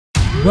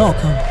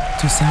Welcome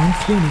to Sound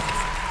Clinic.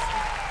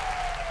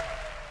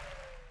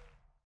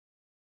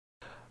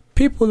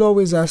 People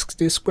always ask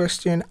this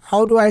question: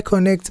 how do I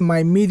connect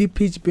my MIDI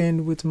pitch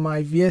bend with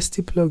my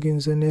VST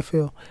plugins on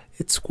FL?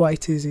 It's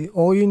quite easy.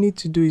 All you need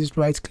to do is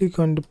right click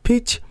on the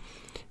pitch,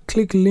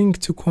 click link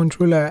to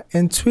controller,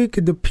 and tweak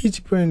the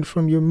pitch bend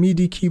from your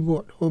MIDI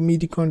keyboard or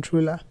MIDI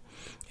controller,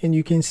 and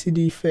you can see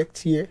the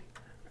effect here.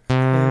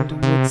 And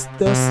with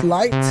the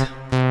slight,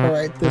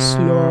 alright, the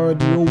slow,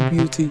 the old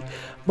beauty.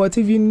 But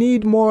if you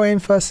need more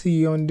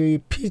emphasis on the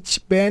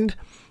pitch bend,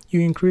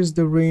 you increase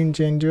the range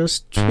and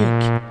just tweak.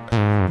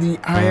 The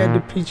higher the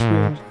pitch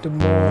range, the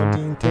more the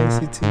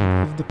intensity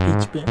of the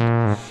pitch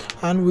bend.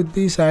 And with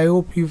this, I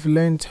hope you've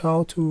learned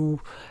how to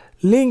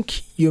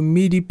link your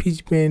MIDI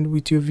pitch bend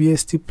with your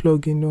VST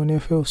plugin on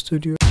FL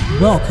Studio.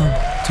 Welcome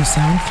to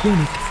Sound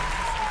Clinic.